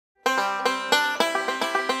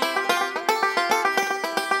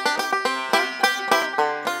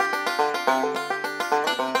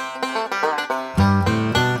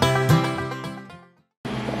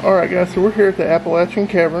Alright guys, so we're here at the Appalachian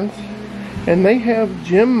Caverns, and they have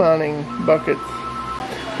gem mining buckets.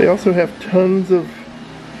 They also have tons of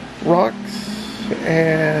rocks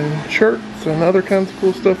and shirts and other kinds of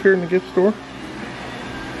cool stuff here in the gift store.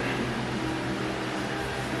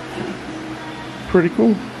 Pretty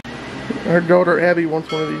cool. Our daughter Abby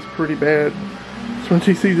wants one of these pretty bad. So when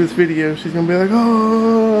she sees this video, she's gonna be like,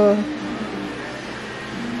 oh.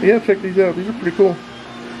 Yeah, check these out. These are pretty cool.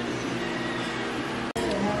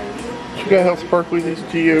 Check out how sparkly these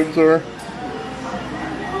geodes are.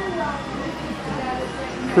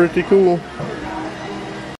 Pretty cool.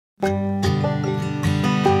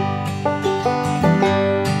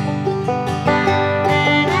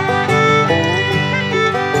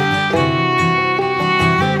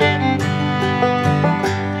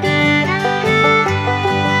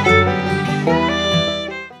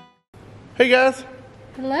 Hey guys.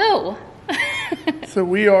 Hello. So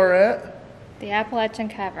we are at the Appalachian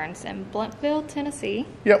Caverns in Blountville, Tennessee.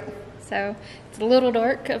 Yep. So it's a little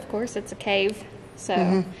dark, of course, it's a cave.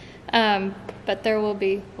 So, but there will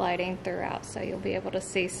be lighting throughout, so you'll be able to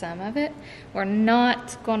see some of it. We're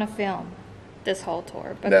not going to film this whole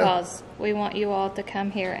tour because we want you all to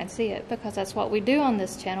come here and see it, because that's what we do on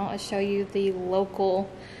this channel, is show you the local,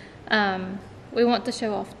 we want to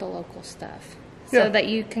show off the local stuff so that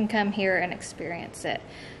you can come here and experience it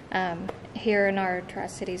here in our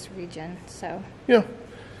Tri-Cities region. So yeah.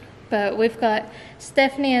 But we've got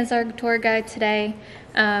Stephanie as our tour guide today,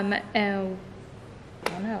 and I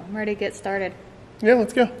don't know, I'm ready to get started. Yeah,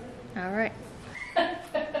 let's go. All right. Oh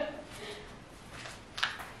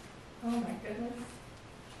my goodness.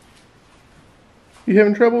 You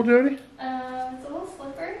having trouble, Jody? It's a little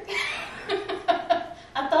slippery.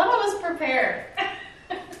 I thought I was prepared.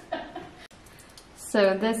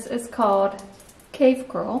 So this is called cave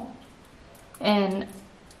crawl, and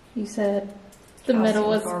you said the middle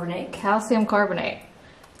was calcium carbonate.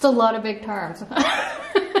 It's a lot of big terms.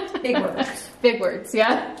 Big words. Big words,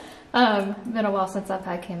 yeah. Been a while since I've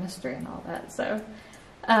had chemistry and all that, so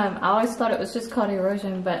I always thought it was just called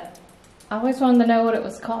erosion, but I always wanted to know what it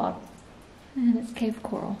was called, and it's cave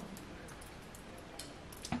coral.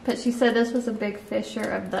 But she said this was a big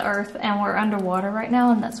fissure of the earth, and we're underwater right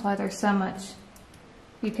now, and that's why there's so much.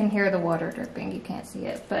 You can hear the water dripping, you can't see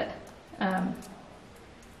it, but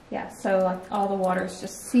yeah, so like all the water is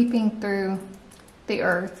just seeping through the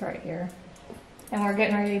earth right here. And we're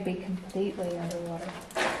getting ready to be completely underwater.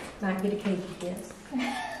 I can get a cake with this.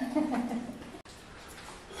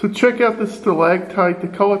 So check out this stalactite. They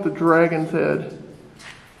call it the dragon's head.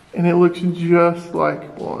 And it looks just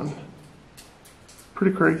like one.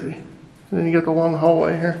 Pretty crazy. And then you got the long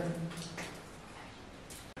hallway here.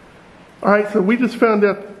 Alright, so we just found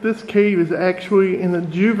out that this cave is actually in the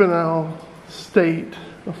juvenile state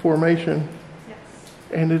of formation. Yes.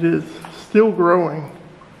 And it is still growing.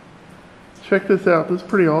 Check this out. This is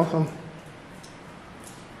pretty awesome.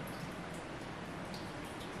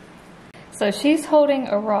 So she's holding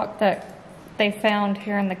a rock that they found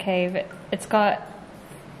here in the cave. It's got,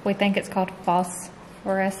 we think it's called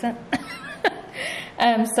phosphorescent.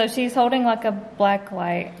 So she's holding like a black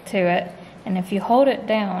light to it. And if you hold it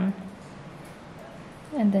down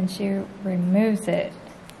and then she removes it,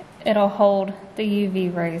 it'll hold the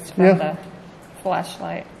UV rays from the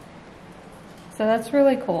flashlight. So that's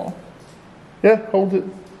really cool. Yeah, hold it.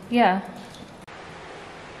 Yeah.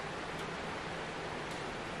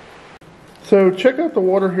 So check out the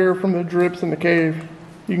water here from the drips in the cave.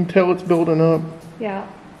 You can tell it's building up. Yeah,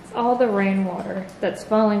 it's all the rainwater that's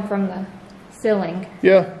falling from the ceiling.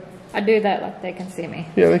 Yeah. I do that like they can see me.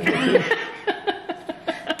 Yeah, they can see it.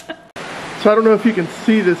 So I don't know if you can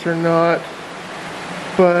see this or not,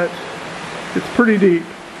 but it's pretty deep.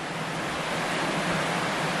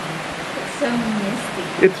 It's so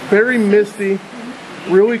misty. It's very misty,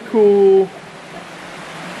 really cool.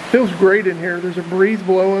 Feels great in here. There's a breeze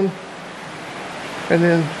blowing. And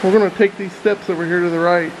then we're going to take these steps over here to the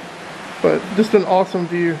right. But just an awesome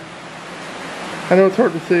view. I know it's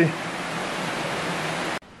hard to see.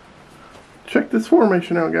 Check this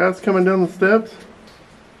formation out, guys. Coming down the steps.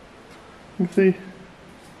 You can see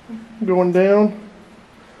going down.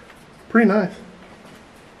 Pretty nice.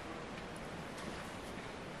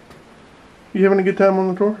 You having a good time on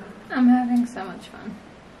the tour? I'm having so much fun.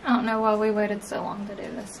 I don't know why we waited so long to do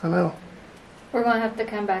this. I know. We're going to have to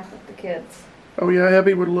come back with the kids. Oh yeah,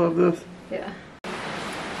 Abby would love this. Yeah.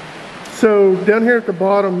 So down here at the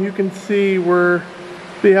bottom you can see where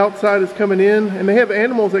the outside is coming in, and they have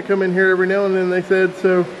animals that come in here every now and then, they said.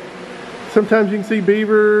 So sometimes you can see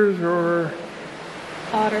beavers or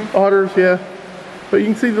otters, yeah. But you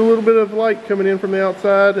can see the little bit of light coming in from the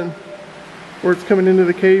outside, and where it's coming into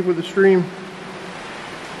the cave with the stream.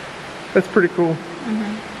 That's pretty cool.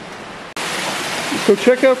 So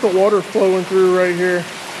check out the water flowing through right here.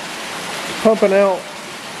 It's pumping out.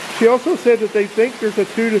 She also said that they think there's a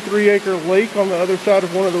 2 to 3 acre lake on the other side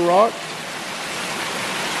of one of the rocks.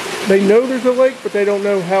 They know there's a lake, but they don't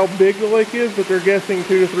know how big the lake is, but they're guessing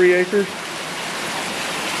 2 to 3 acres.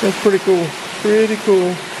 That's pretty cool. Pretty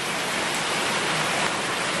cool.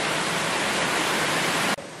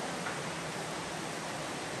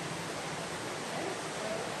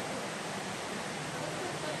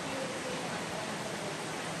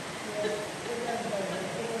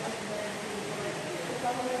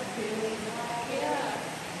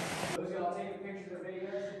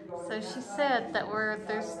 So she said that where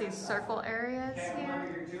there's these circle areas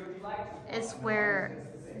here is where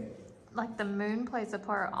like the moon plays a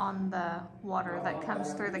part on the water that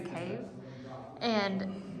comes through the cave, and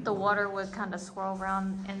the water would kind of swirl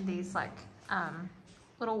around in these like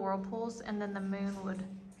little whirlpools, and then the moon would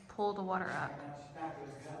pull the water up.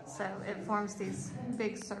 So it forms these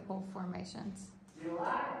big circle formations.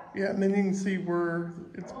 Yeah, and then you can see where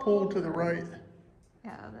it's pulled to the right.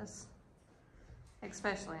 Yeah, this,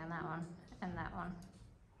 especially in that one and that one.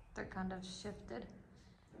 They're kind of shifted.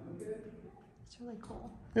 It's really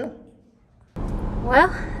cool. Yeah. Well,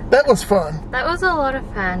 that was fun. That was a lot of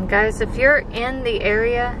fun. Guys, if you're in the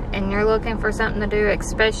area and you're looking for something to do,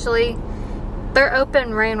 especially, they're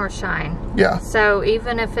open rain or shine. Yeah. So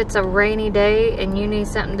even if it's a rainy day and you need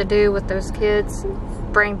something to do with those kids,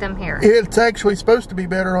 bring them here. It's actually supposed to be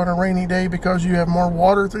better on a rainy day because you have more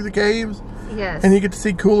water through the caves. Yes. And you get to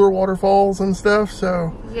see cooler waterfalls and stuff,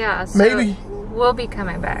 so yeah, so maybe we'll be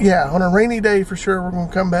coming back. Yeah, on a rainy day for sure we're going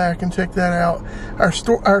to come back and check that out.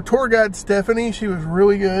 Our tour guide Stephanie, she was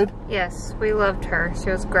really good. Yes, we loved her. She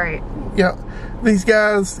was great. Yeah. These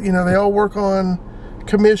guys, you know, they all work on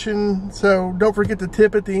commission, so don't forget to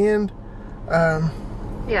tip at the end.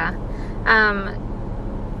 Yeah.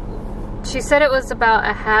 She said it was about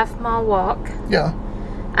a half-mile walk. Yeah.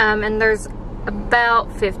 And there's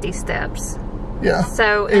about 50 steps. Yeah.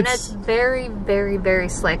 So, and it's very, very, very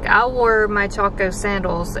slick. I wore my Chaco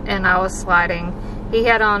sandals and I was sliding. He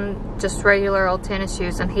had on just regular old tennis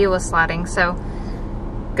shoes and he was sliding. So,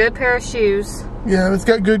 good pair of shoes. Yeah, it's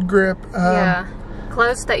got good grip. Yeah.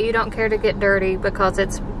 Clothes that you don't care to get dirty because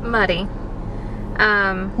it's muddy.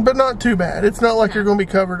 But not too bad. It's not like you're going to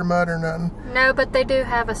be covered in mud or nothing. No, but they do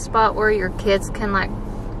have a spot where your kids can like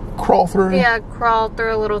crawl through. Yeah, crawl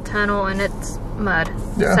through a little tunnel and it's mud.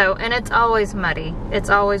 Yeah. So, and it's always muddy. It's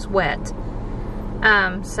always wet.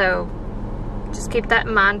 So just keep that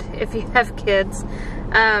in mind if you have kids.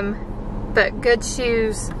 But good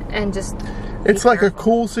shoes and just it's like a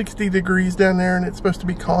cool 60 degrees down there and it's supposed to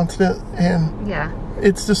be constant, and yeah,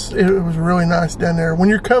 it's just, it was really nice down there. When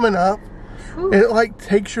you're coming up, it like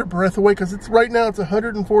takes your breath away because it's right now it's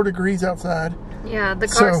 104 degrees outside. Yeah, the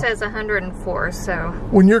car says 104, so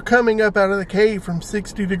when you're coming up out of the cave from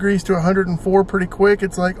 60 degrees to 104 pretty quick,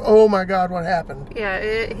 it's like, oh my God, what happened? Yeah,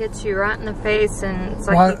 it hits you right in the face and it's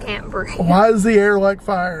like you can't breathe. Why is the air like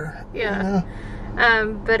fire? Yeah. You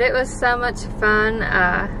know? But it was so much fun.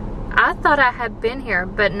 I thought I had been here,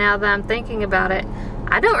 but now that I'm thinking about it,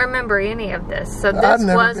 I don't remember any of this. So this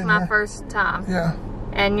was my first time. Yeah.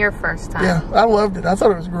 And your first time. Yeah, I loved it. I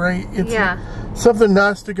thought it was great. It's something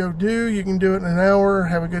nice to go do. You can do it in an hour,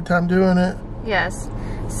 have a good time doing it. Yes.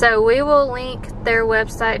 So we will link their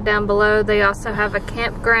website down below. They also have a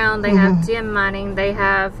campground. They have gem mining. They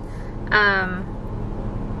have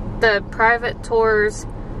the private tours,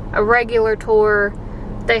 a regular tour.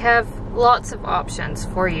 They have lots of options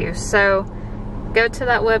for you. So go to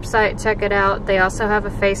that website, check it out. They also have a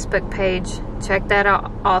Facebook page. Check that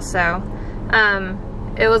out also.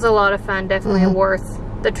 It was a lot of fun, definitely worth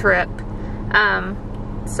the trip.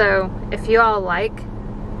 So if you all like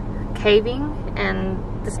caving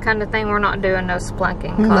and this kind of thing, we're not doing no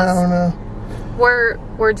splunking. No.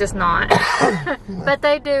 We're just not. But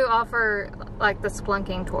they do offer like the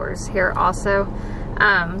splunking tours here also.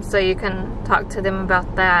 So you can talk to them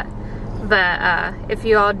about that. But if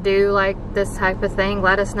you all do like this type of thing,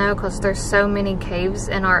 let us know because there's so many caves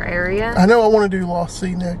in our area. I know I want to do Lost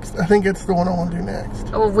Sea next. I think it's the one I want to do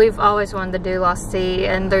next. Well, we've always wanted to do Lost Sea,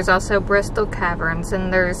 and there's also Bristol Caverns,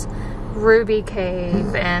 and there's Ruby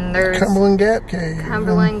Cave, and there's Cumberland Gap Cave.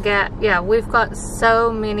 Cumberland Gap. Yeah, we've got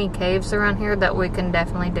so many caves around here that we can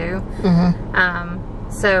definitely do.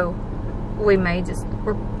 So we may just,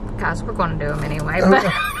 guys, we're going to do them anyway.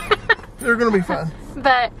 But they're going to be fun.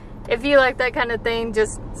 But if you like that kind of thing,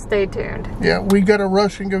 just stay tuned. Yeah, we got to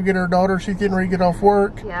rush and go get our daughter. She's getting ready to get off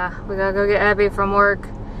work. Yeah, we got to go get Abby from work.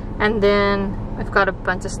 And then We've got a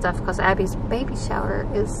bunch of stuff because Abby's baby shower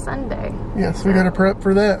is Sunday. Yes, we got to prep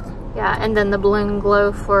for that. Yeah, and then the Balloon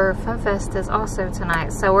Glow for FunFest is also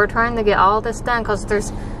tonight. So we're trying to get all this done because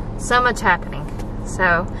there's so much happening.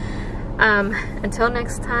 So until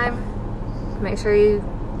next time, make sure you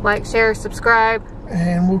like, share, subscribe.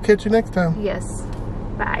 And we'll catch you next time. Yes.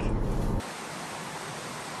 Bye.